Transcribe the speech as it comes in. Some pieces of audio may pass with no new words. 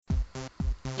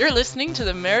You're listening to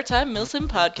the Maritime Milsim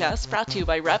podcast, brought to you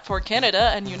by Rap4 Canada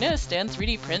and Unistan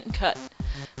 3D Print and Cut.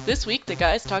 This week, the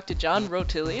guys talked to John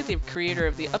Rotilli, the creator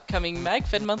of the upcoming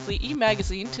MagFed Monthly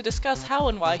e-magazine, to discuss how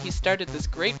and why he started this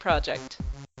great project.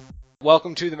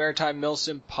 Welcome to the Maritime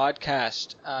Milsim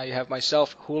podcast. You have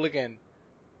myself, Hooligan.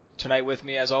 Tonight with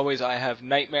me, as always, I have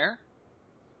Nightmare.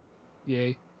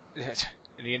 Yay.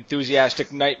 The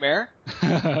enthusiastic Nightmare.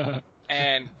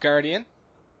 And Guardian.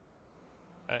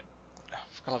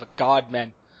 I love a god,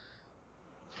 man.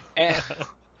 And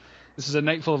this is a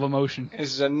night full of emotion.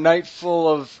 This is a night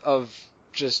full of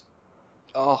just,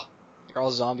 you're all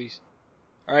zombies.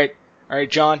 Alright,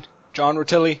 John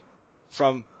Rotilli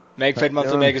from MagFed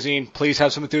Monthly Magazine. Please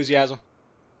have some enthusiasm.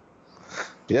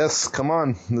 Yes, come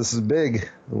on. This is big.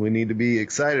 We need to be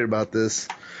excited about this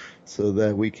so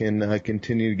that we can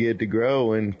continue to get it to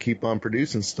grow and keep on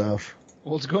producing stuff.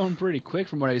 Well, it's going pretty quick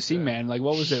from what I see, man. Like,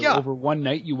 what was it? Yeah. Over one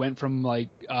night, you went from,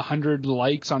 100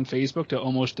 likes on Facebook to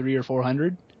almost 300 or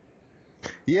 400?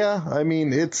 Yeah, I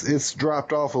mean, it's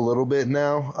dropped off a little bit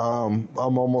now.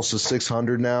 I'm almost to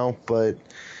 600 now, but,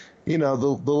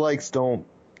 the likes don't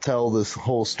tell this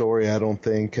whole story, I don't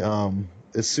think.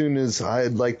 As soon as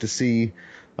I'd like to see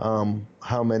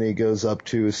how many it goes up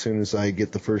to as soon as I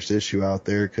get the first issue out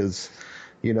there, because,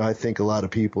 I think a lot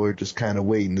of people are just kind of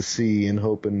waiting to see and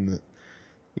hoping that,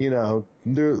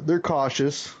 they're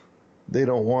cautious. They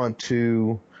don't want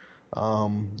to,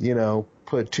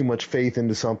 put too much faith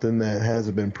into something that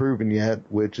hasn't been proven yet,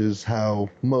 which is how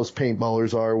most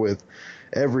paintballers are with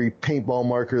every paintball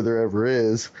marker there ever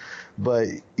is. But,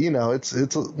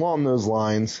 it's along those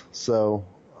lines. So,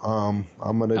 I'm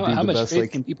going to do the best. How much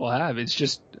faith can people have? It's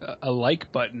just a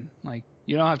like button. Like,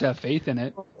 you don't have to have faith in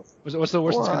it. What's the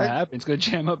worst that's going to happen? It's going to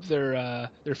jam up their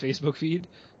Facebook feed.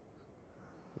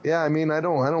 Yeah, I mean, I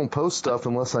don't post stuff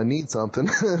unless I need something.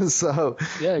 So,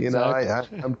 yeah,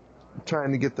 exactly. I'm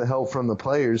trying to get the help from the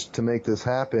players to make this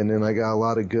happen, and I got a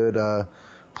lot of good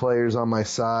players on my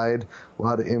side, a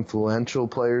lot of influential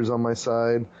players on my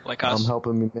side. Like us.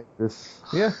 Helping me make this.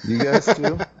 Yeah, you guys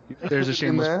too. There's a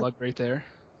shameless plug right there.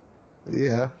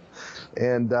 Yeah.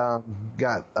 And got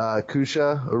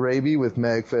Kusha Arabi with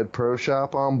MagFed Pro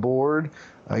Shop on board.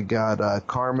 I got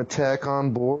Karmatech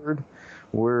on board.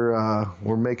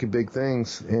 We're making big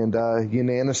things, and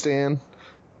Unistan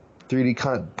 3D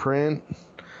Cut Print,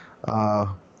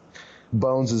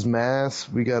 Bones' Mass.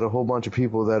 We got a whole bunch of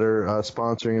people that are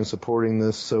sponsoring and supporting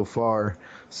this so far.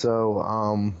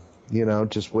 So,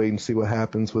 just wait and see what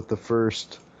happens with the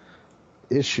first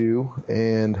issue,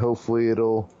 and hopefully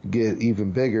it'll get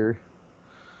even bigger.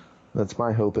 That's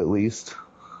my hope, at least.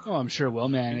 Oh, I'm sure it will,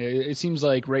 man. It seems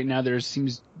like right now there's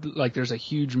a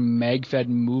huge MagFed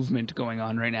movement going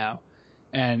on right now.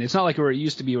 And it's not like where it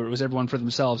used to be where it was everyone for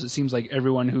themselves. It seems like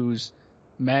everyone who's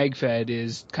MagFed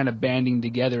is kind of banding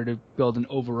together to build an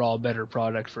overall better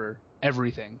product for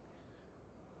everything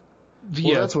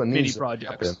via that's what mini needs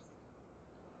projects. To happen.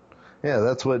 Yeah,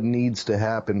 that's what needs to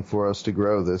happen for us to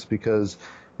grow this, because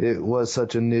it was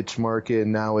such a niche market,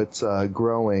 and now it's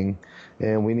growing,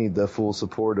 and we need the full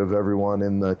support of everyone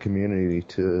in the community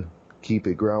to keep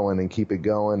it growing and keep it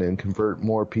going and convert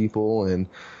more people. And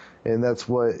that's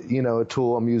what, a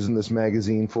tool I'm using this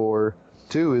magazine for,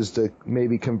 too, is to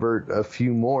maybe convert a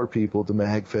few more people to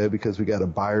MagFed, because we got a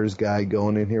buyer's guide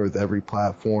going in here with every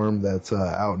platform that's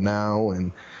out now,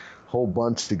 and a whole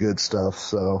bunch of good stuff.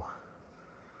 So,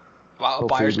 wow, a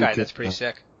buyer's guide, that's pretty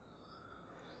sick.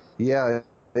 Yeah,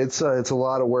 it's a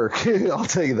lot of work. I'll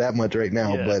tell you that much right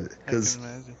now. Yeah, but because,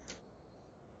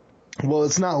 well,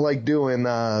 it's not like doing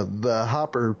the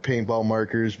Hopper paintball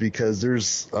markers, because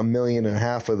there's 1.5 million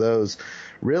of those.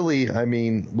 Really, I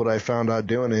mean, what I found out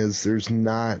doing is there's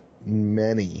not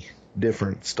many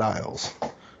different styles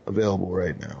available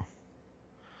right now.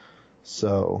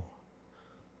 So,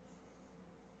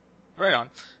 right on.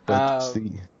 That's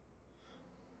the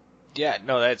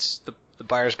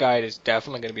buyer's guide is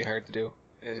definitely going to be hard to do.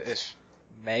 It's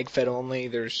MagFed only.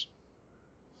 There's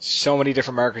so many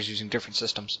different markers using different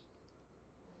systems.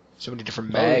 So many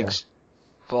different mags.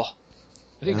 I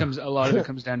think a lot of it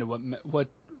comes down to what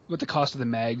the cost of the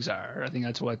mags are. I think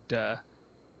that's what I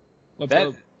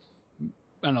don't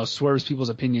know, swerves people's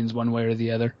opinions one way or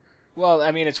the other. Well,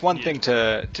 I mean, it's one thing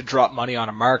to drop money on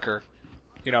a marker,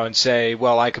 and say,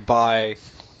 well, I could buy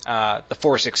the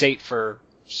 468 for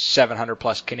 700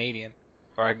 plus Canadian,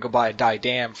 or I can go buy a Die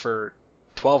Dam for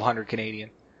 1,200 Canadian.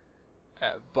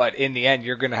 But in the end,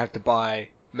 you're going to have to buy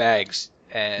mags,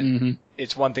 and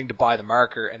it's one thing to buy the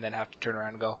marker and then have to turn around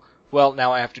and go, well,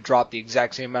 now I have to drop the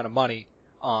exact same amount of money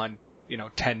on,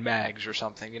 10 mags or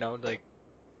something,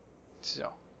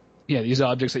 so. Yeah, these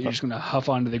objects that you're just going to huff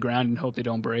onto the ground and hope they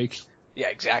don't break. Yeah,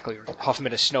 exactly. Huff them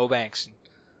into snowbanks and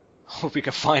hope we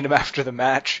can find them after the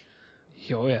match.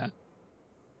 Oh, yeah.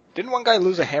 Didn't one guy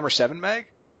lose a Hammer 7 mag?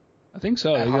 I think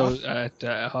so. At Hoth?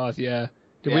 At Hoth, yeah.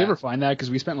 Did we Yeah. ever find that? Because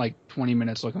we spent like 20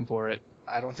 minutes looking for it.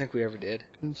 I don't think we ever did.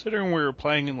 Considering we were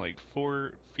playing in like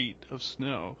 4 feet of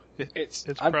snow, it's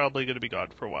probably going to be gone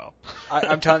for a while.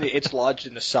 I'm telling you, it's lodged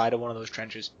in the side of one of those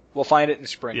trenches. We'll find it in the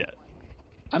spring. Yeah.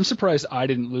 I'm surprised I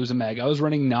didn't lose a mag. I was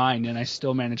running 9, and I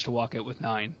still managed to walk out with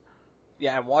 9.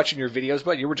 Yeah, I'm watching your videos,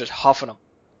 but you were just huffing them.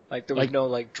 Like, there was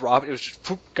no, drop. It was just,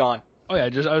 whoop, gone. Oh yeah,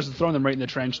 I was throwing them right in the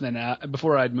trench, and then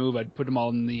before I'd move, I'd put them all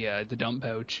in the dump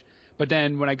pouch. But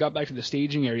then when I got back to the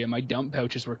staging area, my dump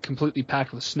pouches were completely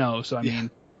packed with snow. So I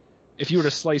mean, if you were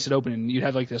to slice it open, you'd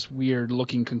have like this weird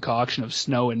looking concoction of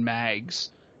snow and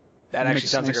mags. That actually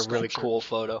sounds nice like a really sculpture. cool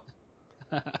photo.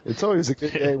 It's always a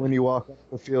good day when you walk off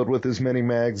the field with as many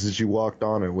mags as you walked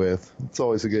on it with. It's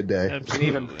always a good day. It's an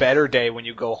even better day when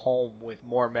you go home with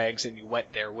more mags than you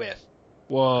went there with.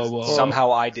 Whoa.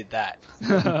 Somehow I did that.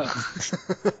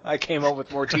 I came home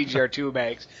with more TGR2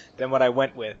 mags than what I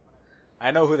went with.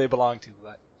 I know who they belong to,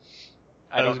 but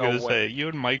I was don't know going to what. say, you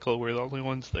and Michael were the only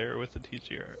ones there with the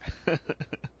TGR.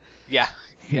 Yeah,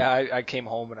 I came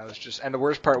home and I was just, and the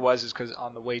worst part was because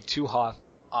on the way to Hoth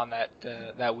on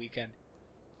that weekend,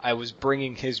 I was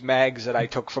bringing his mags that I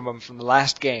took from him from the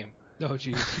last game. Oh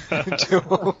jeez.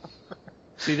 to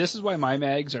See, this is why my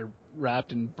mags are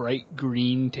wrapped in bright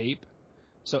green tape.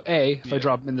 So if I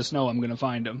drop them in the snow, I'm gonna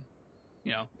find them.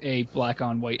 You know, black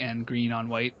on white and green on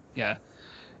white. Yeah.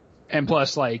 And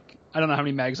plus, like, I don't know how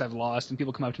many mags I've lost, and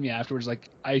people come up to me afterwards like,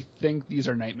 I think these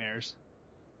are nightmares.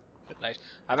 Nice.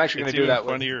 I'm actually It's gonna do that even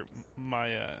with.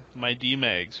 funnier, my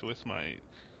D-mags with my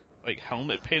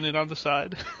helmet painted on the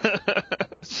side.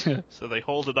 So they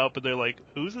hold it up and they're like,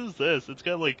 "Whose is this? It's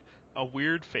got like a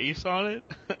weird face on it."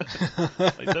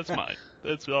 Like, that's mine.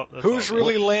 That's Whose all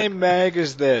really lame mag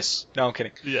is this? No, I'm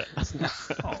kidding. Yeah.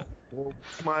 Well,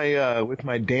 with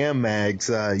my damn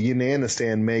mags,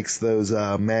 Unanistan makes those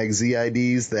mag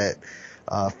ZIDs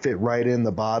that fit right in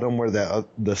the bottom where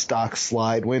the stock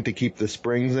slide went to keep the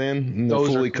springs in, and they're Those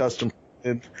are fully cool. custom.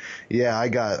 Yeah, I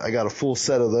got a full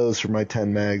set of those for my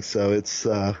 10 mags, so it's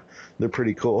they're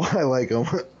pretty cool. I like them.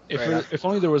 If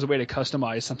only there was a way to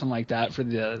customize something like that for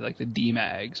the D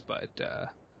mags, but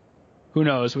who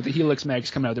knows? With the Helix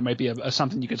mags coming out, there might be a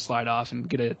something you could slide off and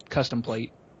get a custom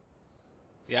plate.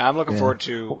 Yeah, I'm looking forward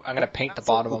to. I'm gonna paint the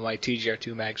bottom of my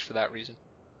TGR2 mags for that reason.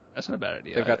 That's not a bad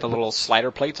idea. They've got the little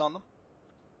slider plates on them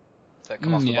that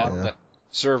come off the yeah. bottom that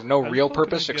serve no I was real looking at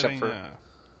purpose except for.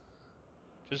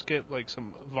 just get like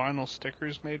some vinyl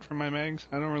stickers made for my mags.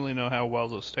 I don't really know how well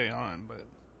they'll stay on,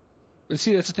 but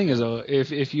see, that's the thing is though,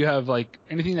 if you have like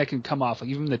anything that can come off, like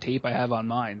even the tape I have on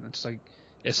mine, it's like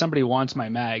if somebody wants my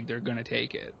mag, they're gonna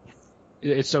take it.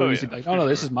 It's so easy to be like, oh no,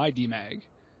 this is my D mag.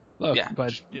 Look, Yeah,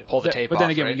 but pull the tape but then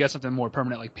off, again, right? when you get something more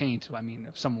permanent like paint, I mean,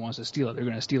 if someone wants to steal it, they're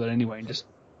gonna steal it anyway and just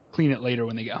clean it later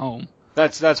when they get home.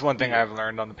 That's one thing I've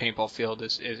learned on the paintball field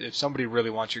is if somebody really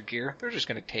wants your gear, they're just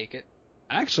gonna take it.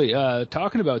 Actually,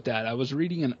 talking about that, I was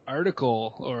reading an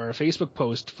article or a Facebook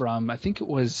post from, I think it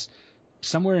was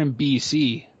somewhere in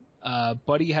BC.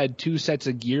 Buddy had 2 sets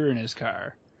of gear in his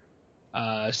car,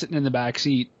 sitting in the back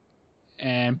seat,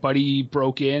 and Buddy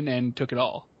broke in and took it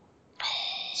all.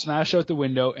 Smashed out the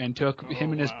window and took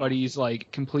him and his buddies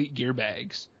like complete gear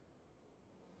bags.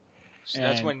 So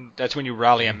that's when you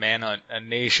rally a manhunt, a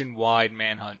nationwide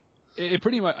manhunt. It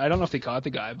pretty much, I don't know if they caught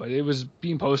the guy, but it was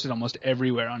being posted almost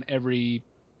everywhere on every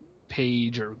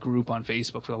page or group on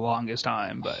Facebook for the longest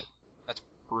time. But That's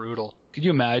brutal. could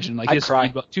you imagine, like, I'd his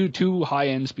cry. two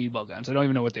high-end speedball guns? I don't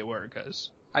even know what they were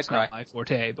because I'd it's not cry. my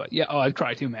forte. But yeah, I'd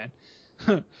cry too, man.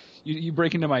 You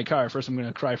break into my car, first I'm going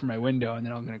to cry for my window, and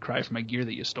then I'm going to cry for my gear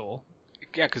that you stole.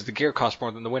 Yeah, because the gear costs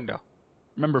more than the window.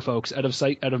 Remember, folks, out of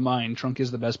sight, out of mind, trunk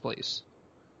is the best place.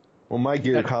 Well, my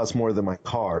gear costs more than my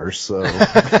car, so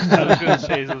I was going to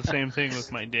say the same thing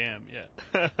with my dam. Yeah.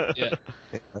 Yeah.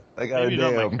 I got Maybe a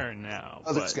damn. not my car now,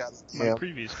 Others but got a my damn.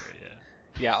 previous car, yeah.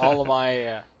 Yeah, all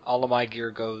of my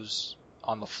gear goes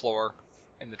on the floor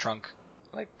in the trunk,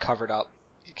 like covered up.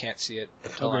 You can't see it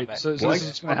until Oh, I'm great. at. So this is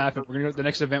what's going to happen. The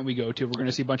next event we go to, we're going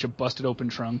to see a bunch of busted open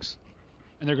trunks,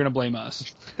 and they're going to blame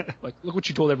us. Like, look what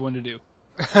you told everyone to do.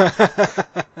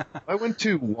 I went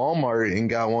to Walmart and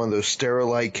got one of those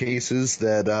Sterilite cases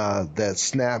that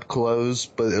snap close,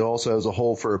 but it also has a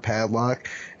hole for a padlock.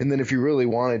 And then if you really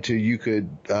wanted to, you could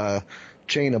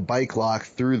chain a bike lock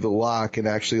through the lock and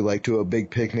actually like to a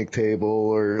big picnic table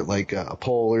or like a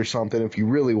pole or something if you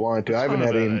really wanted to. I haven't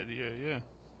Not had a any. bad idea, yeah.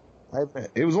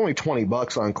 It was only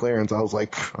 $20 on clearance. I was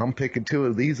like, I'm picking 2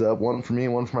 of these up, one for me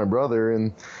and one for my brother.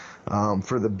 And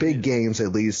for the big games,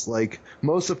 at least, like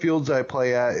most of the fields I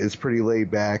play at is pretty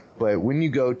laid back. But when you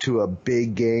go to a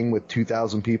big game with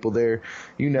 2,000 people there,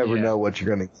 you never know what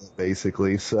you're going to get,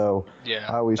 basically. So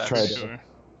I always try to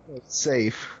play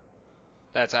safe.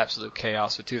 That's absolute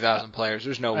chaos with 2,000 players.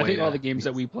 There's no way. I think all the games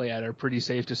that we play at are pretty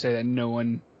safe to say that no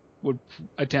one would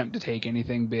attempt to take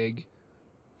anything big.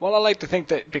 Well, I like to think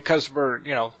that because we're,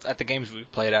 at the games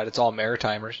we've played at, it's all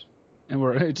Maritimers. And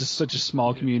it's just such a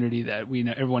small community that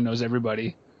everyone knows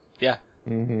everybody. Yeah.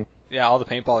 Mm-hmm. Yeah, all the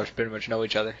paintballers pretty much know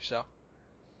each other, so.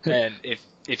 And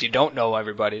if you don't know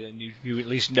everybody, then you at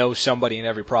least know somebody in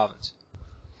every province.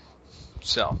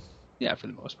 So. Yeah, for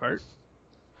the most part.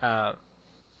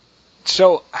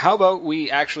 So how about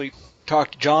we actually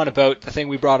talk to John about the thing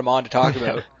we brought him on to talk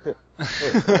about?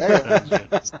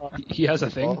 He has a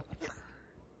thing?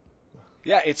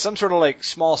 Yeah, it's some sort of like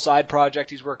small side project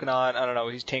he's working on. I don't know.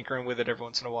 He's tinkering with it every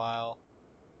once in a while.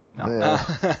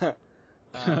 No.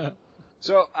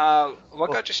 So,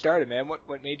 what got you started, man?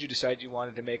 What made you decide you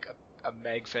wanted to make a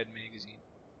MagFed magazine?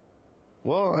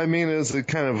 Well, I mean, it was a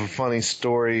kind of a funny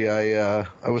story. I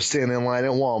was standing in line at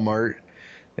Walmart,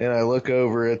 and I look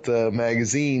over at the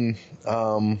magazine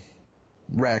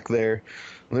rack there.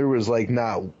 There was like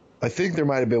I think there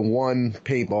might have been one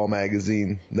paintball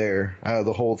magazine there out of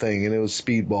the whole thing, and it was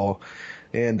Speedball.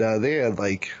 And they had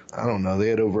they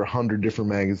had over 100 different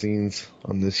magazines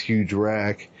on this huge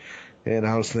rack. And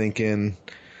I was thinking,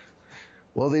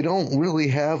 well, they don't really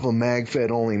have a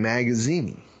MagFed-only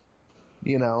magazine,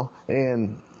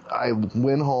 And I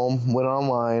went home, went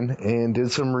online, and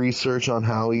did some research on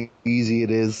how easy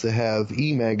it is to have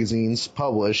e-magazines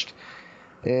published.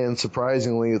 And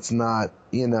surprisingly, it's not,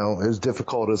 as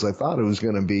difficult as I thought it was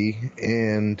going to be.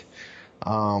 And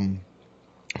I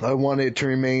wanted it to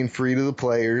remain free to the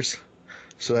players.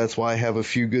 So that's why I have a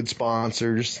few good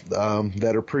sponsors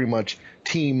that are pretty much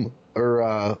team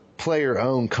or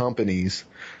player-owned companies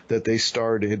that they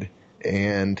started.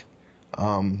 And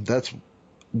that's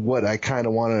what I kind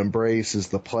of want to embrace is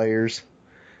the players.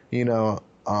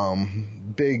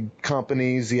 Big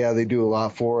companies, they do a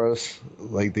lot for us.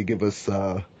 Like they give us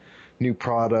new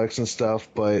products and stuff,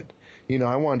 but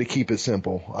I wanted to keep it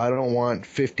simple. I don't want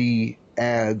 50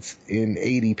 ads in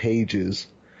 80 pages.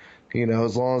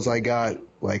 As long as I got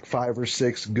like 5 or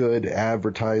 6 good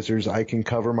advertisers, I can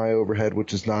cover my overhead,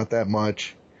 which is not that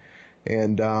much.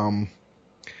 And designing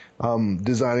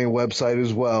a website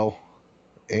as well.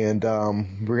 And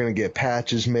we're going to get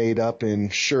patches made up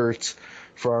and shirts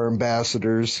for our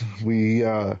ambassadors. We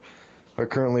are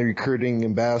currently recruiting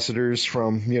ambassadors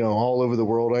from, all over the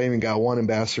world. I even got one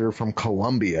ambassador from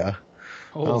Colombia.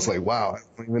 Oh. I was like, wow, I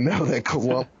don't even know that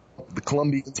the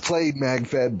Colombians played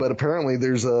MagFed, but apparently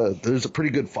there's a pretty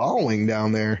good following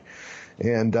down there.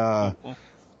 And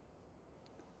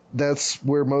that's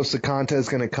where most of the content is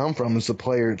going to come from, is the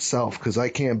player itself, because I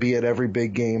can't be at every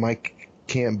big game. I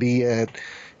can't be at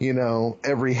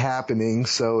every happening.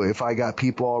 So if I got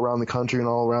people all around the country and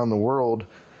all around the world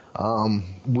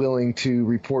willing to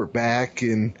report back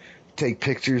and take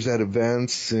pictures at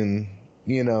events and,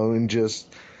 and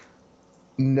just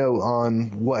note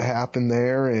on what happened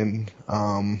there and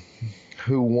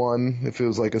who won, if it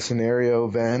was like a scenario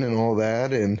event and all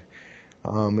that. And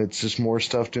it's just more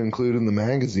stuff to include in the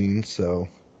magazine. So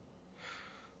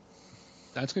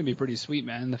that's going to be pretty sweet,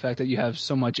 man. The fact that you have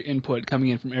so much input coming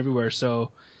in from everywhere,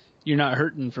 so you're not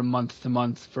hurting from month to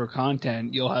month for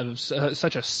content. You'll have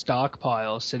such a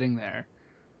stockpile sitting there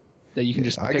that you can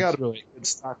just pick through it. I got a good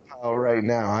stockpile right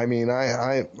now. I mean,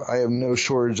 I have no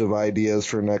shortage of ideas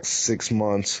for the next 6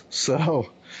 months.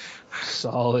 So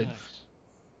solid.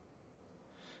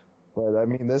 But I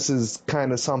mean, this is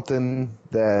kind of something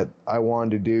that I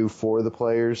wanted to do for the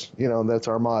players. That's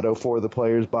our motto: for the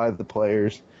players, by the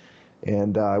players.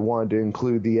 And I wanted to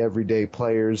include the everyday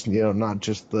players, not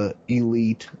just the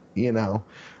elite,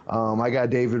 I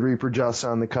got David Reaper Just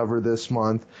on the cover this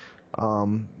month.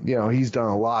 He's done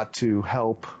a lot to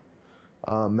help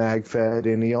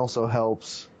MagFed, and he also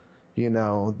helps,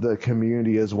 the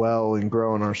community as well in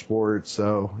growing our sport.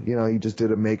 So, he just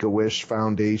did a Make-A-Wish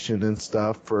Foundation and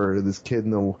stuff for this kid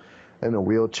in a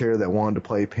wheelchair that wanted to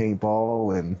play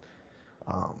paintball, and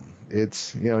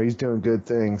it's, he's doing good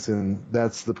things, and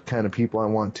that's the kind of people I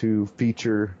want to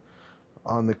feature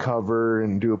on the cover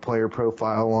and do a player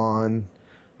profile on.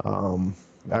 I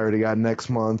already got next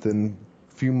month and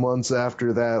a few months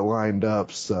after that lined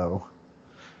up, so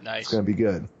nice. It's going to be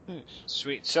good.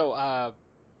 Sweet. So,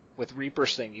 with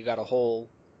Reaper's thing, you got a whole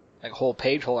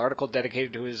page, whole article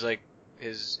dedicated to his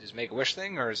Make-A-Wish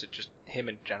thing, or is it just him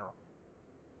in general?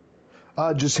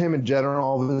 Just him in general,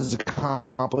 all of his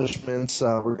accomplishments.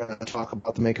 We're going to talk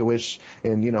about the Make-A-Wish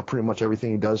and, pretty much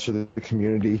everything he does for the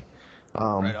community.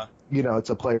 Right on. It's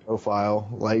a player profile.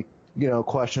 Like,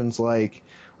 questions like,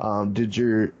 how did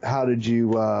you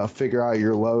figure out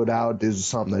your loadout? Is it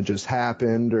something that just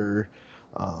happened, or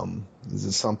is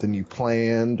it something you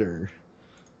planned, or,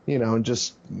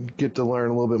 just get to learn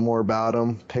a little bit more about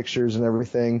him, pictures and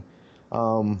everything.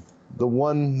 The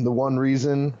one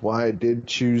reason why I did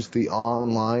choose the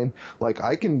online, like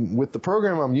with the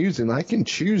program I'm using, I can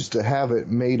choose to have it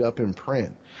made up in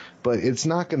print, but it's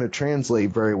not going to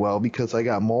translate very well because I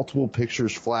got multiple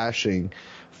pictures flashing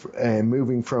and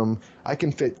moving from, I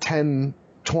can fit 10,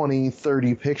 20,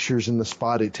 30 pictures in the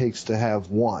spot it takes to have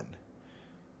one.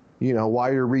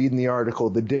 While you're reading the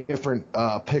article, the different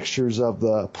pictures of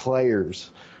the players,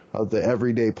 of the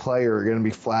everyday player, are going to be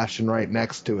flashing right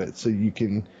next to it, so you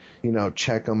can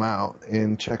check them out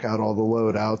and check out all the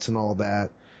loadouts and all that.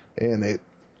 And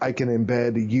I can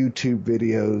embed YouTube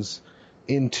videos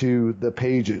into the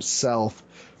page itself.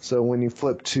 So when you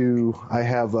flip to, I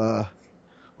have a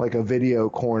video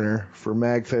corner for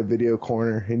MagFed Video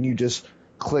Corner, and you just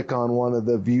click on one of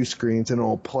the view screens and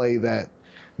it'll play that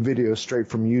video straight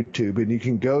from YouTube. And you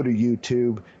can go to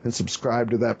YouTube and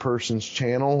subscribe to that person's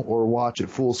channel, or watch it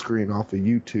full screen off of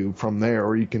YouTube from there,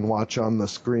 or you can watch on the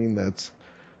screen that's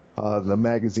the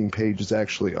magazine page is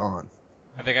actually on.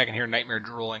 I think I can hear Nightmare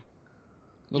drooling.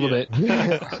 A little bit.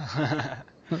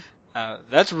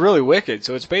 That's really wicked.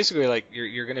 So it's basically like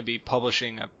you're going to be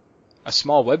publishing a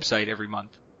small website every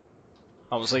month.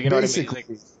 Almost like, Basically. what I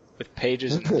mean? Like, with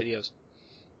pages and videos.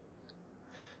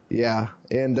 Yeah,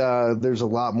 and there's a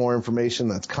lot more information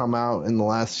that's come out in the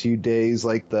last few days,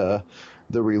 like the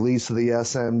release of the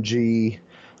SMG.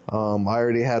 I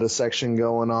already had a section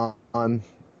going on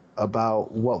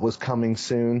about what was coming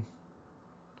soon.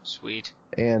 Sweet.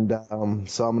 And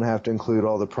so I'm going to have to include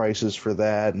all the prices for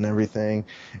that and everything.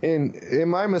 And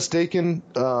am I mistaken?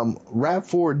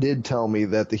 Rap4 did tell me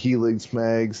that the Helix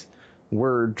mags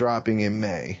were dropping in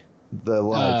May. The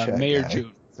live chat May or guy.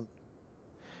 June.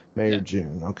 May or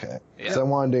June, okay. Yeah. So I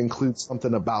wanted to include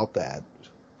something about that.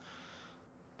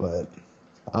 But,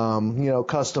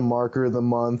 custom marker of the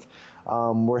month.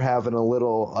 We're having a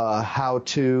little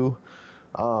how-to.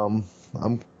 I'm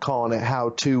calling it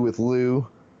how-to with Lou.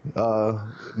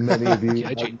 Many of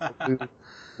you know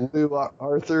Lou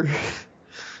Arthur.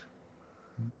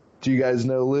 Do you guys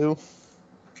know Lou?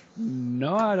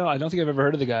 No, I don't think I've ever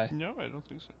heard of the guy. No, I don't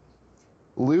think so.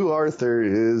 Lou Arthur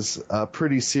is a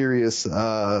pretty serious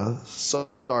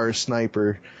SAR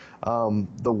sniper.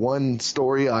 The one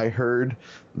story I heard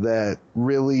that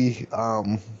really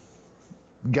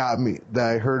got me, that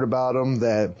I heard about him,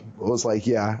 that was like,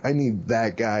 yeah, I need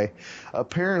that guy.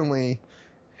 Apparently,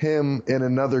 him and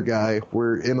another guy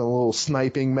were in a little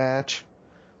sniping match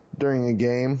during a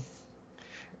game.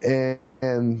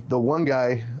 And the one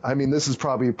guy, I mean, this is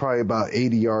probably about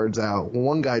 80 yards out.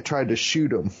 One guy tried to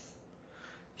shoot him.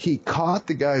 He caught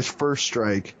the guy's first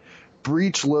strike,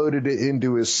 breech loaded it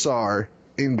into his SAR,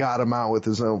 and got him out with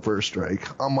his own first strike.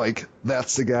 I'm like,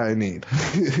 that's the guy I need.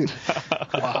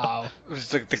 Wow. Was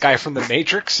the guy from the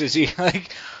Matrix? Is he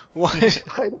like, what?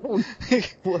 I don't know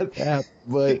what happened,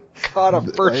 but Caught a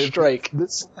first strike.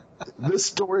 This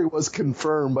story was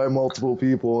confirmed by multiple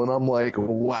people, and I'm like,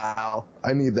 wow,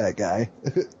 I need that guy.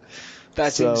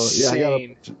 That's So,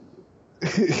 insane.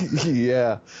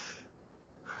 Yeah.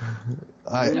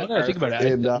 Now that I think about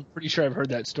it, and, I'm pretty sure I've heard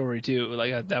that story too.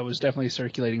 Like that was definitely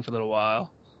circulating for a little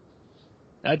while.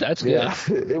 That's good. Yeah,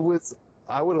 it was.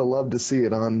 I would have loved to see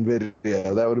it on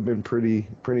video. That would have been pretty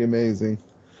amazing.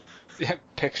 Yeah,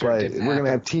 picture But didn't we're gonna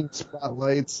happen. have team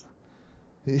spotlights.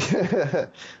 Yeah.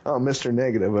 Oh, Mr.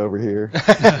 Negative over here.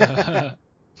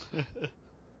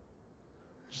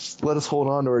 Just let us hold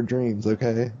on to our dreams,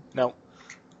 okay? No,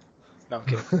 I'm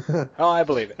kidding. Oh, I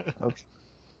believe it. Okay.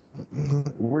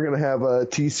 We're gonna have a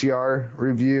TCR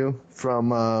review from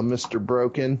Mr.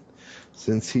 Broken,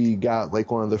 since he got like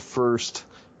one of the first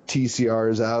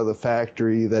TCRs out of the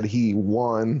factory that he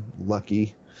won.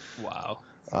 Lucky. Wow.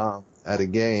 At a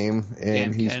game,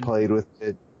 and Damn, he's Ken. played with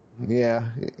it. Yeah,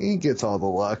 he gets all the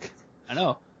luck. I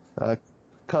know.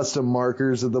 Custom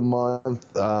markers of the month.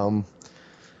 One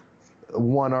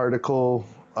article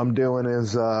I'm doing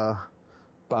is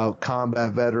about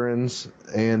combat veterans,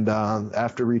 and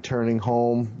after returning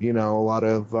home, a lot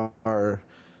of our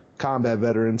combat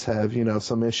veterans have,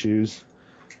 some issues,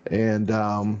 and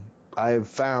I have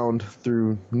found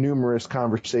through numerous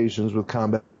conversations with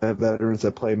combat veterans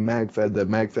that play MagFed that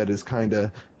MagFed has kind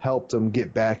of helped them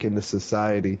get back into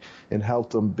society and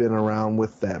helped them been around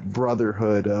with that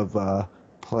brotherhood of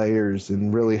players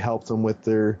and really help them with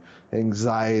their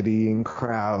anxiety in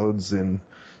crowds, and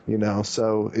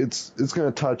so it's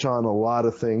going to touch on a lot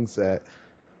of things that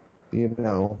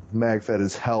MagFed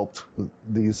has helped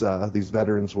these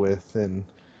veterans with, and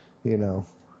and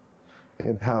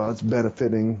how it's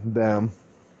benefiting them.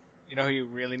 You know who you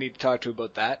really need to talk to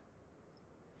about that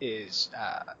is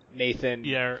Nathan.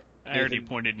 Yeah, I already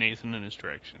pointed Nathan in his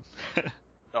direction.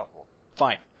 Oh, well,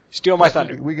 fine. Steal my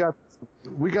thunder. We got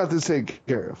this taken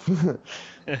care of.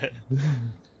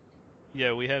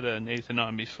 Yeah, we had Nathan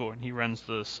on before, and he runs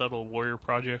the Subtle Warrior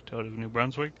Project out of New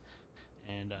Brunswick,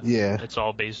 and it's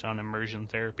all based on immersion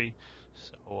therapy.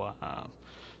 So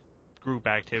group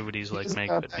activities like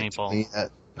MagFed paintball.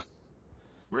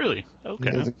 Really?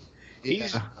 Okay.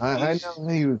 I know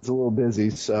he was a little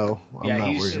busy, so I'm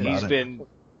not worried about it. He's been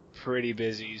pretty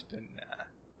busy. He's been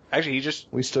actually he just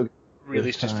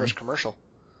released his first commercial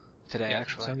today.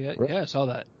 Actually, so yeah, I saw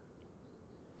that.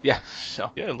 Yeah,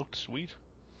 so yeah, it looked sweet.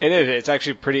 It is. It's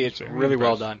actually pretty. It's really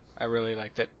well done. I really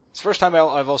liked it. It's the first time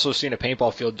I've also seen a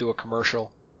paintball field do a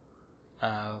commercial in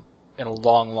a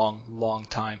long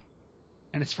time.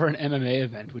 And it's for an MMA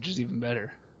event, which is even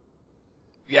better.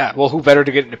 Yeah, well, who better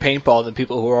to get into paintball than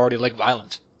people who already like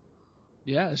violence?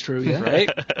 Yeah, that's true. Yeah, right.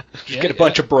 Just get a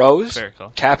bunch of bros,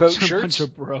 tap out shirts. A bunch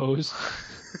of bros.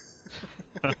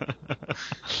 They're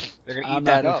gonna eat I'm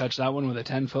that not gonna up. touch that one with a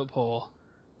 10-foot pole.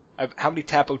 How many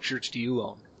tap out shirts do you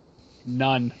own?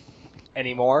 None.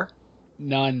 Anymore?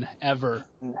 None ever.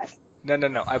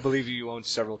 No. I believe you own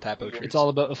several tap out shirts. It's all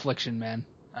about affliction, man.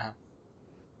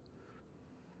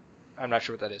 I'm not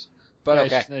sure what that is, but yeah,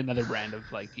 okay. It's just another brand of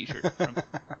t-shirt from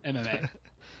MMA.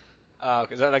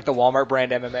 Is that like the Walmart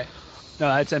brand MMA? No,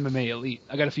 that's MMA Elite.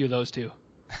 I got a few of those too.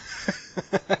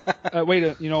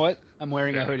 Wait, you know what? I'm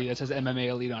wearing a hoodie that says MMA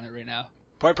Elite on it right now.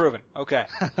 Point proven. Okay,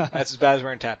 that's as bad as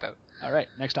wearing tap out. All right,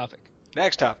 next topic. No,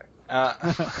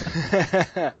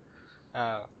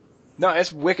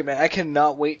 it's wicked, man. I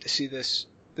cannot wait to see this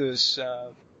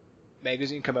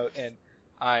magazine come out, and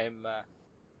I'm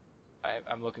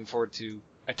looking forward to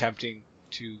attempting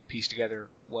to piece together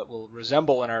what will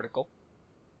resemble an article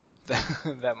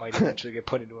that might eventually get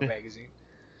put into a magazine.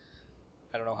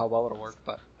 I don't know how well it'll work,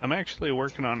 but I'm actually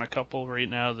working on a couple right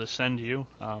now to send you.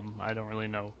 I don't really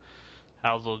know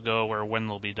how they'll go or when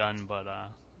they'll be done,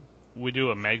 but we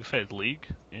do a MagFed League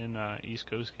in East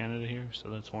Coast Canada here, so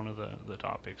that's one of the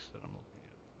topics that I'm looking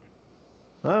at.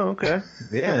 Oh, okay.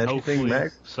 Yeah, hopefully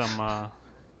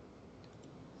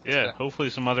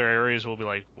hopefully some other areas will be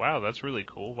like, wow, that's really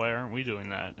cool. Why aren't we doing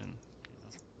that? And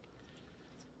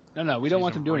no, we don't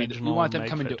want them doing it. We want them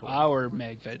coming to our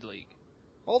MagFed League.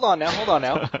 Hold on now.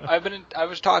 I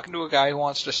was talking to a guy who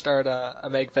wants to start a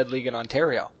MagFed League in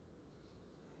Ontario.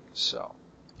 So.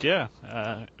 Yeah,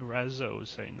 Raza was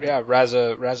saying that. Yeah,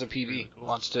 Raza PB really cool.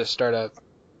 wants to start a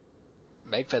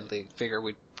MagFed League. Figure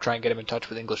we'd try and get him in touch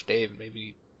with English Dave.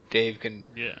 Maybe Dave can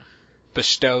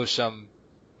bestow some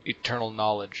eternal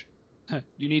knowledge.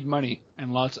 You need money,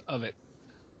 and lots of it.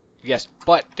 Yes,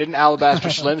 but didn't Alabaster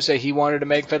Slim say he wanted a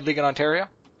MagFed League in Ontario?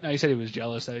 No, he said he was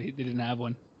jealous that they didn't have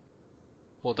one.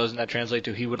 Well, doesn't that translate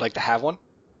to he would like to have one?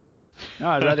 No,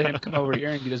 I'd rather him come over here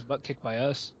and get his butt kicked by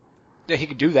us. Yeah, he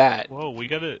could do that. Whoa, we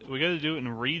gotta do it in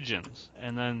regions,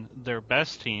 and then their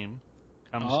best team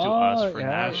comes to us for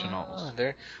nationals.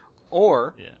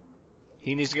 Or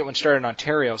he needs to get one started in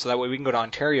Ontario, so that way we can go to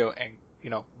Ontario and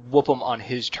whoop him on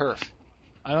his turf.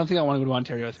 I don't think I want to go to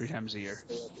Ontario 3 times a year.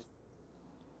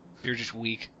 You're just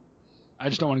weak. I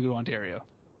just don't want to go to Ontario.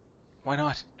 Why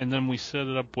not? And then we set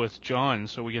it up with John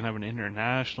so we can have an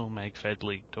international MagFed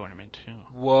League tournament too.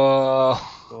 Whoa.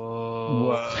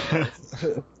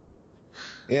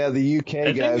 Yeah, the UK I guys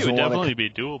think it would will definitely be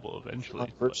doable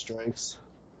eventually. First strikes.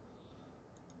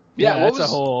 Yeah, that's a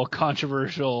whole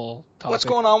controversial topic. What's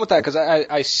going on with that? Because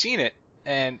I seen it,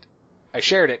 and I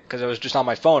shared it because I was just on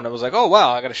my phone. I was like, oh,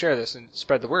 wow, I got to share this and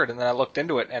spread the word. And then I looked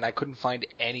into it, and I couldn't find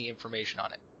any information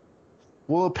on it.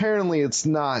 Well, apparently it's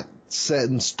not set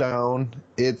in stone.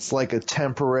 It's like a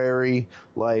temporary,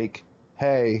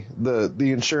 hey, the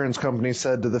insurance company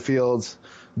said to the fields,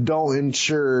 don't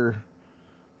insure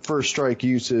first strike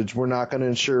usage. We're not going to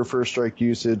insure first strike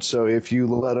usage. So if you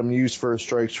let them use first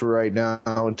strikes for right now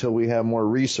until we have more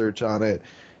research on it,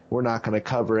 we're not going to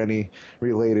cover any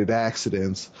related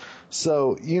accidents.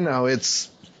 So,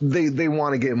 it's they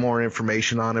want to get more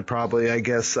information on it probably. I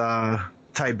guess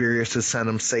Tiberius has sent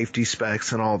them safety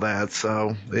specs and all that.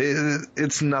 So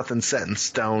it's nothing set in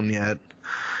stone yet.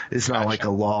 It's not like a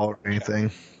law or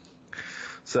anything.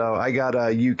 So I got a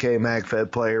UK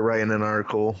MagFed player writing an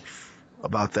article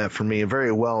about that for me. A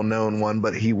very well-known one,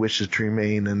 but he wishes to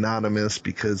remain anonymous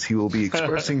because he will be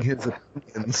expressing his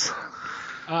opinions.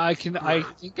 I think I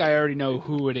already know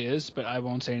who it is, but I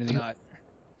won't say anything either.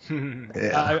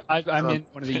 Yeah. I'm in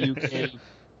one of the UK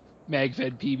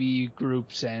MagFed PB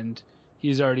groups, and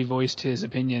he's already voiced his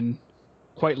opinion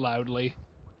quite loudly.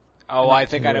 Oh, I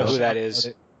think I know who About that is.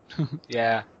 it.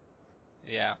 Yeah.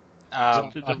 Yeah. The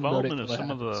Talking about development it of till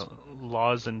some it of the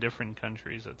laws in different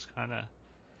countries, it's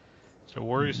a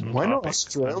worrisome Why not topic, I'm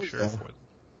Australia? sure, for them.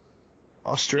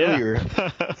 Australia,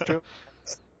 Yeah.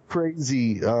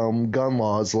 crazy gun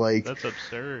laws. Like, That's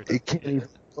absurd. it can't even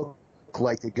look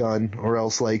like a gun, or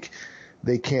else like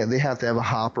they have to have a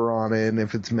hopper on it, and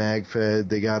if it's mag fed,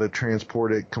 they got to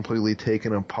transport it completely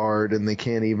taken apart, and they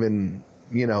can't even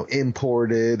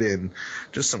import it, and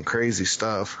just some crazy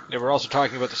stuff. Yeah, we're also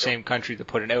talking about the same country that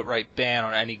put an outright ban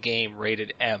on any game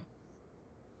rated M.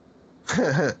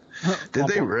 Did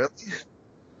they really?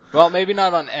 Well, maybe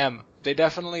not on M. They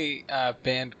definitely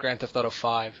banned Grand Theft Auto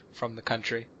 5 from the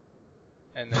country.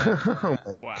 And then, Oh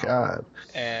my Wow. god.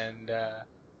 and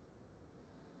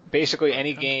basically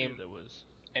any Country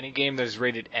game that is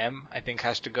rated M, I think,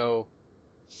 has to go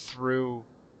through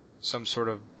some sort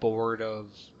of board of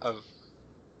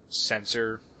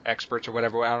censor experts or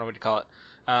whatever. I don't know what to call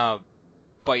it.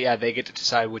 But yeah, they get to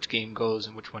decide which game goes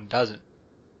and which one doesn't.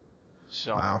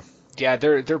 So Wow. yeah,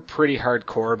 they're pretty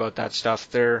hardcore about that stuff.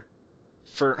 They're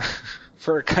for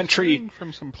a country. Hearing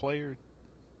from some player.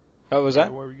 What was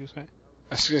that? What were you saying?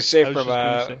 I was going to say I was from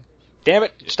just gonna Damn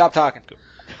it! Stop talking. Go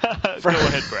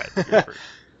ahead, Brad. You're first.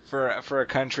 For a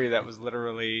country that was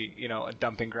literally, a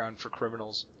dumping ground for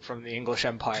criminals from the English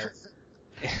Empire.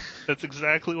 That's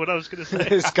exactly what I was gonna say.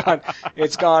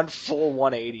 It's gone full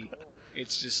 180.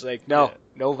 It's just like, no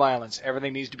violence.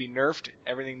 Everything needs to be nerfed.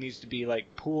 Everything needs to be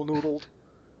like pool noodled.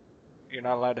 You're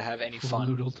not allowed to have any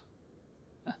fun, Noodled.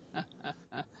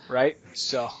 right?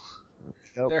 So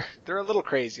Yep. they're a little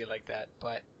crazy like that,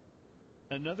 but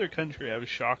Another country I was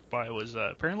shocked by was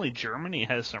apparently Germany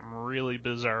has some really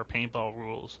bizarre paintball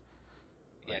rules.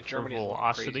 yeah, Like, for Germany's a little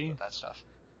crazy velocity. about that stuff.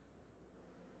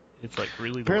 It's like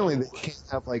really Apparently low. they can't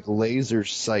have like laser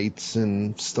sights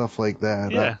and stuff like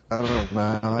that. Yeah. I don't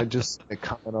know. I just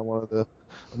comment on one of the.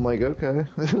 I'm like, okay.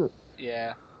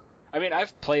 Yeah, I mean,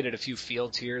 I've played at a few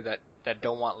fields here that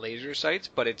don't want laser sights,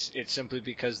 but it's simply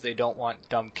because they don't want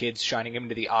dumb kids shining them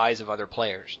into the eyes of other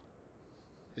players.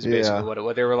 Is basically Yeah.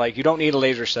 what they were like. You don't need a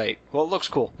laser sight. Well, it looks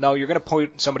cool. No, you're gonna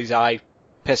point in somebody's eye.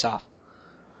 Piss off.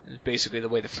 Is basically the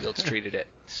way the field's treated it.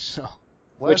 So,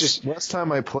 Last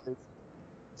time I played,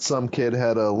 some kid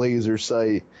had a laser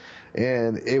sight,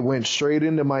 and it went straight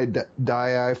into my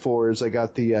i4s. I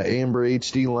got the Amber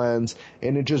HD lens,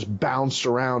 and it just bounced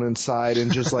around inside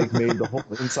and just like made the whole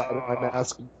inside of my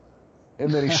mask. And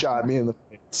then he shot me in the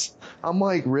face. I'm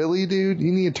like, really, dude?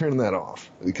 You need to turn that off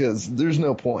because there's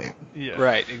no point. Yeah.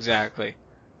 right, exactly.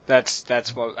 That's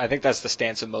what I think. That's the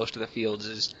stance of most of the fields.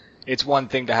 Is it's one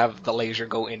thing to have the laser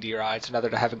go into your eye. It's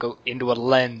another to have it go into a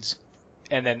lens,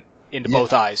 and then into Yeah.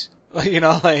 both eyes.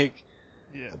 Like.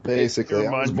 Yeah. Basically, It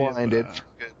I was reminded me of,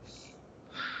 blinded.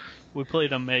 We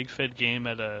played a MagFed game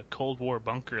at a Cold War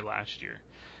bunker last year,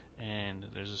 and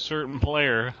there's a certain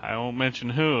player, I won't mention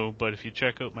who, but if you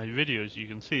check out my videos, you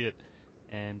can see it,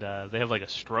 and they have like a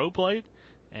strobe light,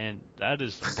 and that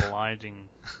is blinding.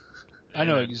 I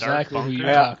know in a dark exactly who bunker. you're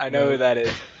Yeah, talking I know who that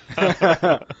is.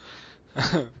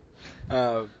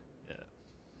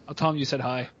 I'll tell him you said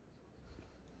hi.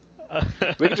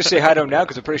 We can just say hi to him now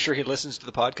because I'm pretty sure he listens to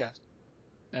the podcast.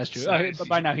 That's true. But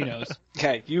by now he knows.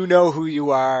 Okay, you know who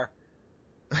you are.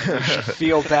 You should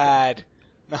feel bad.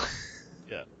 No.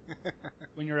 Yeah.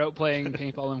 When you're out playing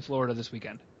paintball in Florida this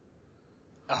weekend.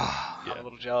 Oh, Yeah. I'm a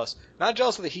little jealous. Not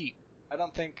jealous of the heat. I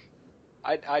don't think.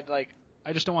 I'd like.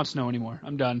 I just don't want snow anymore.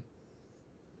 I'm done.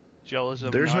 Jealous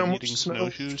of There's not no more needing snow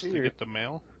snowshoes to here. get the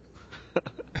mail?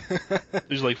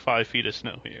 There's like 5 feet of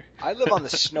snow here. I live on the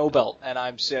snow belt, and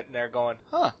I'm sitting there going,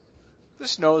 "Huh, the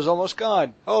snow is almost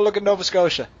gone. Oh, look at Nova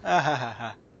Scotia." Ah, ha, ha,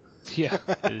 ha. Yeah.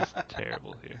 It is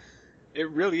terrible here. It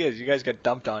really is. You guys got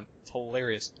dumped on. It's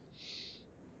hilarious.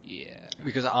 Yeah.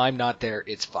 Because I'm not there.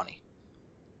 It's funny.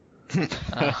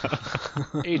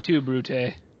 A2,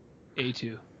 Brute.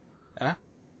 A2. Huh?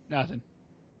 Nothing.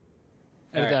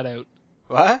 Edit Alright. that out.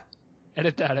 What?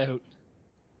 Edit that out.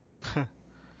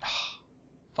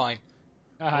 Fine.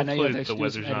 Now you have to Hopefully the actually do some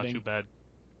weather's not editing. too bad.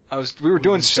 We were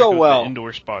doing can check so out well. The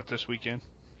indoor spot this weekend.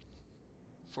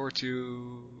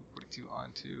 42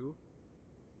 on 2.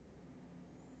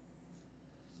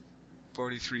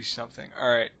 43 something.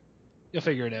 Alright. You'll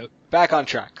figure it out. Back on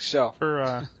track. So,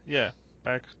 For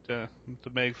back to the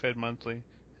MagFed Monthly,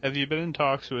 Have you been in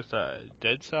talks with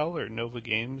Dead Cell or Nova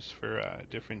Games for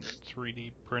different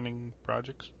 3D printing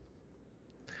projects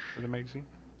for the magazine?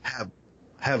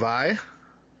 Have I?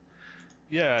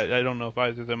 Yeah, I don't know if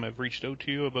either of them have reached out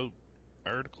to you about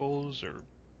articles or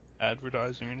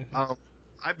advertising or anything.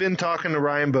 I've been talking to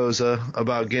Ryan Boza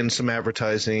about getting some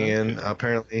advertising in.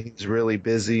 Apparently, he's really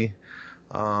busy.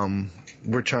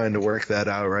 We're trying to work that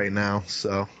out right now.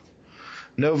 So,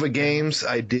 Nova Games,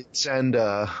 I did send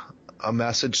a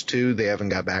message to. They haven't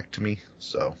got back to me.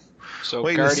 So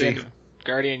wait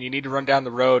Guardian, you need to run down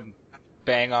the road and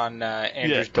bang on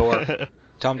Andrew's door.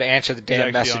 Tell him to answer the damn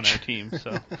He's message. on our team,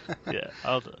 so yeah,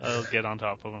 I'll get on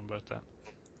top of him about that.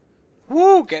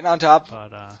 Woo, getting on top.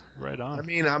 But right on. I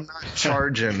mean, I'm not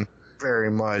charging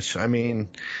very much. I mean,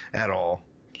 at all.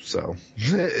 So,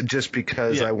 just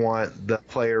because I want the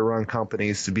player-run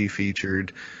companies to be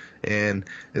featured, and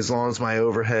as long as my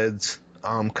overhead's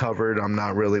covered, I'm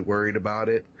not really worried about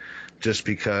it. Just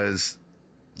because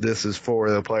this is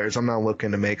for the players, I'm not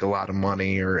looking to make a lot of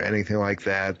money or anything like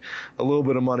that. A little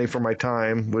bit of money for my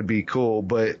time would be cool,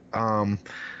 but I'm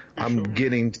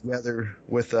getting together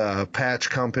with a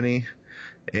patch company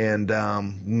and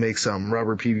make some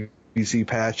rubber PVC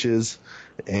patches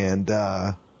and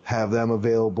have them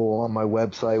available on my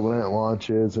website when it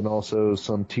launches, and also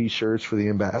some T-shirts for the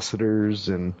ambassadors,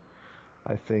 and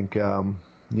I think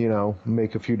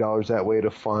make a few dollars that way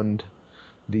to fund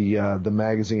the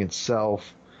magazine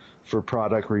itself for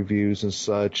product reviews and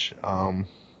such. I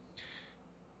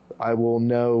will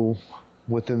know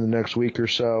within the next week or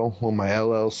so when my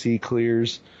LLC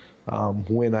clears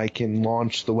when I can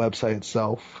launch the website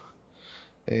itself,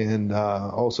 and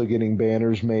also getting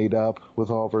banners made up with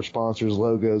all of our sponsors'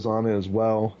 logos on it as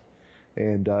well,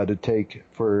 and to take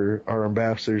for our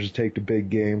ambassadors to take the big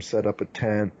game, set up a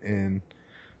tent, and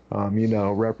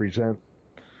represent.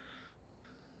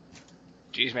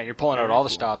 Jeez, man, you're pulling out all the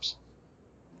stops.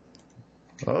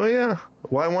 Oh yeah,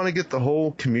 well, I want to get the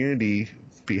whole community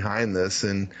behind this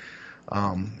and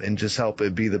just help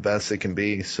it be the best it can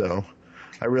be. So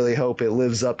I really hope it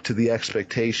lives up to the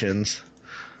expectations.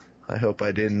 I hope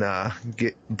I didn't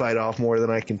bite off more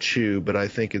than I can chew, but I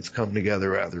think it's come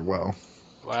together rather well.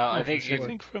 Well, I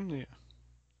think from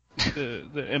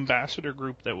the ambassador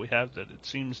group that we have, that it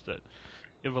seems that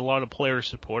you have a lot of players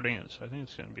supporting it. So I think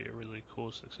it's going to be a really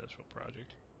cool, successful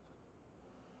project.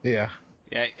 Yeah.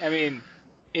 Yeah, I mean,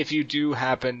 if you do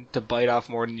happen to bite off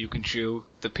more than you can chew,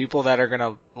 the people that are going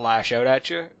to lash out at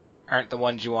you aren't the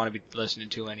ones you want to be listening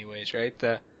to anyways, right?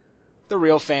 The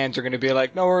real fans are going to be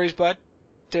like, no worries, bud.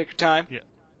 Take your time. Yeah.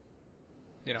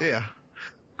 Yeah.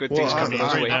 Good things come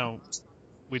right your way. now,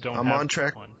 we don't I'm have on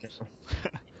track. one.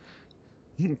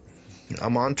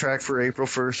 I'm on track for April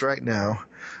 1st right now.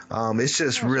 It's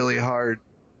just really hard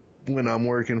when I'm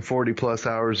working 40 plus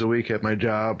hours a week at my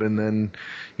job, and then,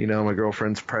 my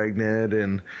girlfriend's pregnant,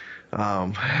 and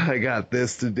I got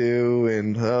this to do,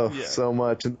 and so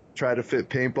much, and try to fit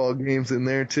paintball games in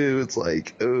there too. It's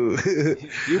like, ooh.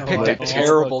 You picked a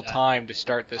terrible time to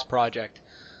start this project.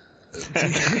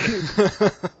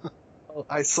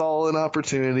 I saw an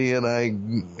opportunity, and I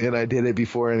did it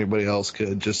before anybody else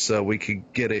could, just so we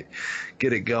could get it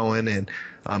going and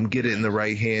get it in the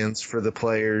right hands for the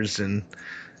players, and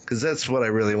because that's what I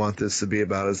really want this to be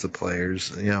about, is the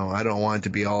players. I don't want it to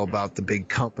be all about the big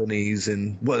companies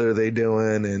and what are they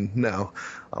doing, and no,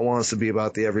 I want us to be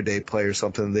about the everyday player,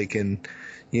 something they can,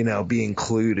 be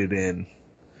included in.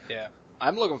 Yeah,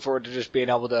 I'm looking forward to just being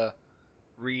able to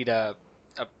read a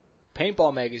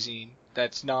paintball magazine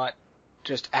that's not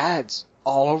just ads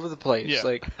all over the place. Yeah.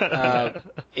 Like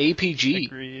APG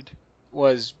Agreed.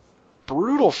 was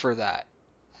brutal for that.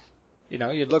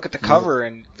 You'd look at the cover,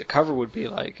 and the cover would be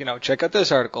like, check out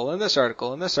this article and this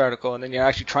article and this article, and then you're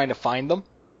actually trying to find them.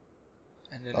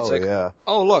 And then it's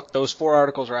oh look, those 4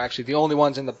 articles are actually the only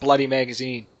ones in the bloody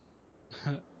magazine.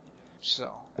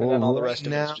 So, and then all the rest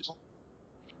of it's just...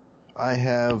 I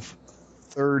have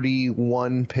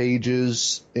 31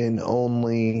 pages, and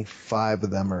only 5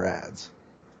 of them are ads.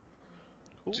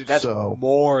 Dude, that's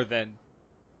more than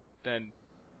I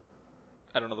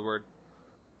don't know the word.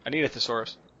 I need a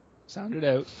thesaurus. Sound it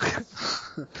out.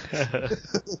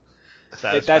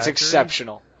 That's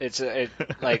exceptional. It's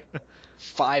like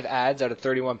 5 ads out of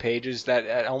 31 pages.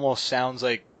 That almost sounds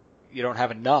like you don't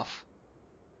have enough.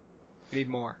 You need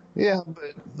more. Yeah,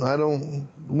 but I don't.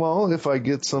 Well, if I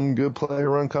get some good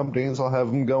player-run companies, I'll have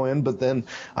them go in, but then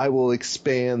I will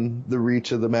expand the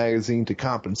reach of the magazine to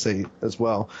compensate as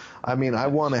well. I mean, I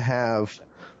want to have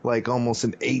like almost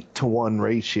an 8-to-1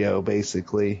 ratio,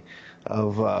 basically,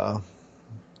 of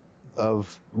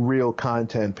real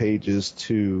content pages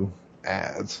to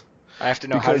ads. I have to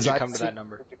know, how did Because you I come to see- that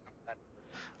number?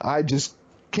 I just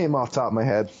came off the top of my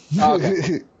head. Oh,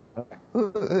 okay.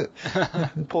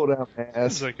 Pull down my Seems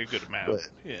ass. like a good amount. But-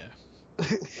 Yeah.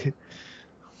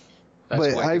 That's But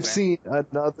wicked, I've man. seen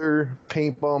another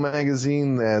paintball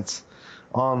magazine that's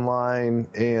online,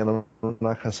 and I'm not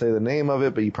going to say the name of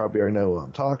it, but you probably already know what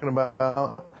I'm talking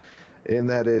about. In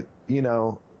that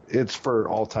it's for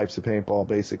all types of paintball,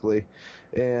 basically.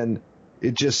 And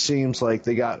it just seems like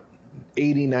they got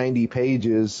 80, 90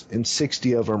 pages, and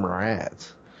 60 of them are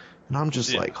ads. And I'm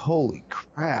just like, holy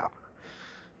crap.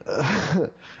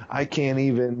 I can't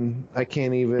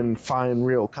even find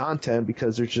real content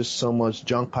because there's just so much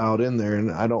junk piled in there,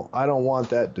 and I don't want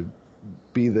that to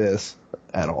be this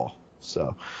at all.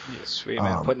 So, Sweet,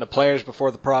 man. Putting the players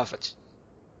before the profits.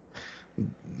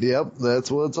 yep, that's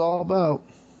what it's all about.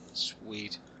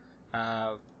 Sweet.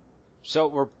 So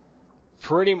we're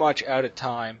pretty much out of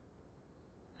time.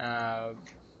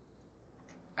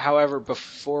 However,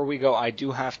 before we go, I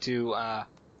do have to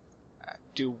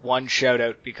do one shout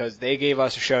out because they gave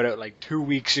us a shout out like 2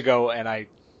 weeks ago, and I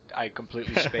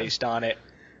completely spaced on it.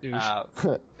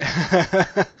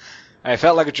 I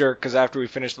felt like a jerk because after we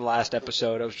finished the last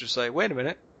episode, I was just like, wait a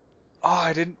minute. Oh,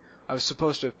 I was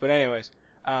supposed to. But anyways,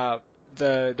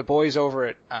 the boys over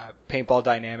at Paintball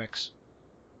Dynamics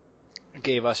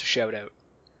gave us a shout out.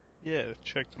 Yeah,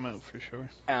 check them out for sure.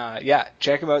 Yeah,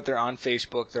 check them out. They're on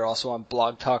Facebook. They're also on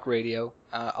Blog Talk Radio,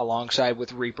 alongside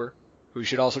with Reaper, who you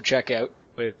should also check out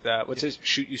with, what's his?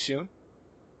 Shoot You Soon?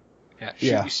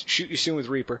 Yeah, Shoot You Soon with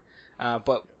Reaper.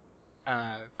 But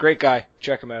great guy.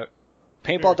 Check him out.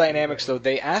 Paintball Dynamics, though,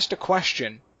 they asked a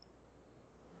question,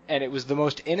 and it was the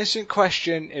most innocent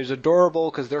question. It was adorable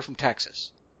because they're from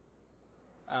Texas.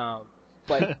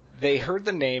 But they heard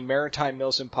the name Maritime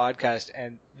Milsim Podcast,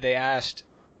 and they asked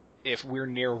if we're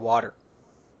near water.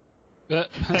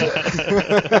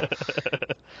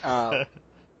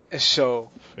 So,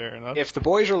 Fair enough. if the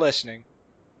boys are listening,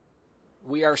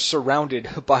 we are surrounded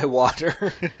by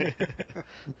water.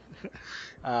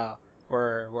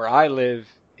 Where I live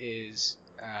is,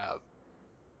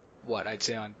 I'd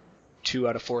say on 2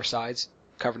 out of 4 sides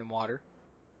covered in water.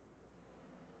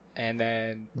 And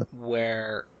then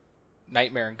where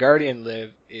Nightmare and Guardian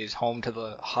live is home to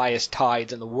the highest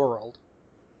tides in the world.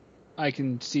 I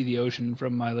can see the ocean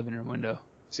from my living room window.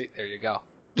 See, there you go.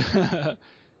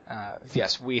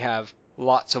 Yes, we have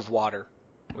lots of water.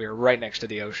 We are right next to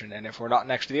the ocean, and if we're not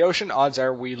next to the ocean, odds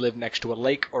are we live next to a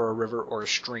lake or a river or a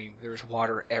stream. There's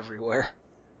water everywhere.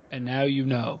 And now you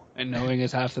know, and knowing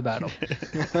is half the battle.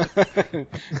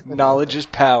 Knowledge is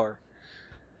power.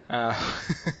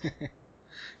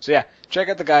 So yeah, check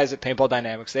out the guys at Paintball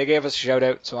Dynamics. They gave us a shout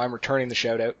out, so I'm returning the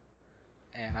shout out,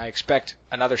 and I expect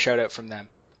another shout out from them.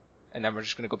 And then we're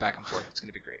just going to go back and forth. It's going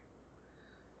to be great.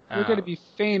 We're going to be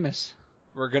famous.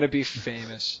 We're going to be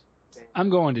famous. I'm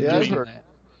going to Disneyland.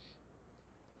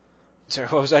 Sorry,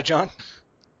 what was that, John?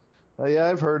 Yeah,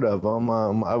 I've heard of them.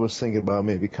 I was thinking about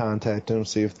maybe contacting them,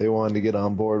 see if they wanted to get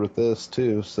on board with this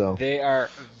too. So They are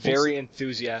very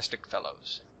enthusiastic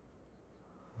fellows.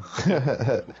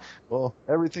 well,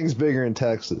 everything's bigger in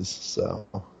Texas, so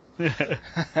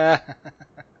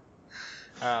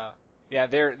Yeah,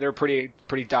 they're pretty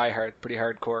diehard, pretty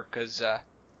hardcore, because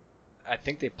I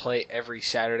think they play every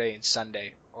Saturday and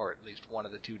Sunday, or at least one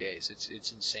of the 2 days.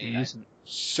 It's insane. I'm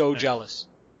so jealous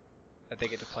that they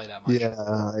get to play that much.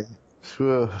 yeah.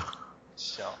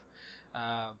 So,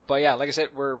 but yeah, like I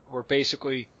said, we're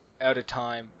basically out of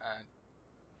time.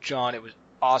 John, it was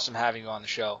awesome having you on the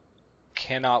show.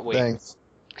 Cannot wait. Thanks.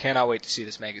 Cannot wait to see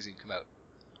this magazine come out,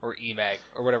 or eMag,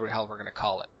 or whatever the hell we're gonna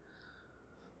call it.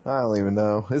 I don't even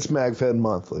know. It's MagFed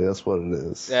Monthly. That's what it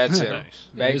is. That's it.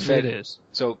 Nice. It is.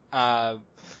 So,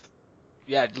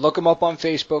 yeah, look them up on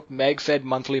Facebook, MagFed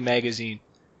Monthly Magazine.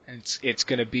 And it's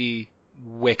going to be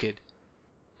wicked.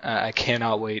 I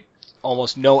cannot wait.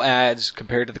 Almost no ads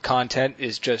compared to the content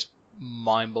is just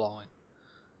mind-blowing.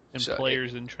 And So,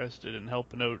 players interested in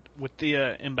helping out with the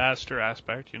ambassador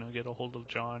aspect, get a hold of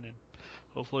John, and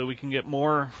hopefully we can get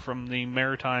more from the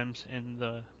Maritimes in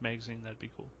the magazine. That'd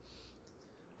be cool.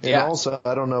 And Yeah. also,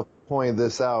 I don't know if I pointed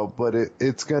this out, but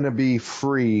it's going to be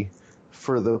free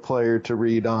for the player to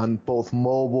read on both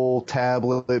mobile,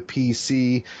 tablet,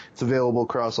 PC. It's available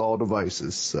across all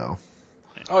devices. So,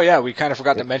 Oh, yeah, we kind of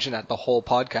forgot to mention that the whole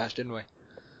podcast, didn't we?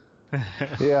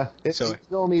 yeah, So- you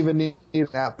don't even need an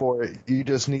app for it. You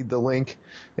just need the link,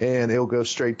 and it'll go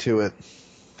straight to it.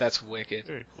 That's wicked.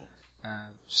 Very cool.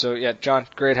 So, yeah, John,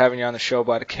 great having you on the show,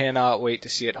 but I cannot wait to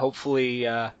see it. Hopefully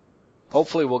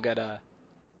we'll get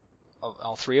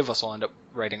all 3 of us will end up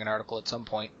writing an article at some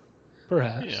point.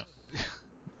 Perhaps. Yeah.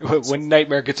 When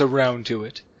Nightmare gets around to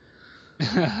it. In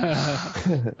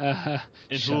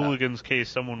Shut up. Hooligan's case,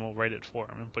 someone will write it for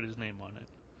him and put his name on it.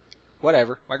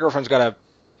 Whatever. My girlfriend's got a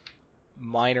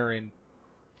minor in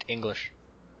English.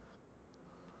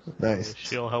 Nice.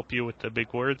 She'll help you with the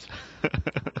big words.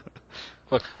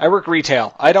 Look, I work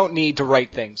retail. I don't need to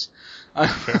write things. All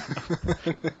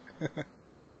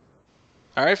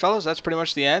right, fellas, that's pretty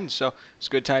much the end. So it's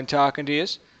a good time talking to you.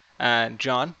 And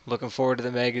John, looking forward to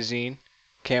the magazine.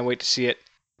 Can't wait to see it.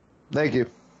 Thank you.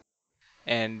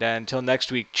 And until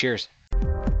next week, cheers.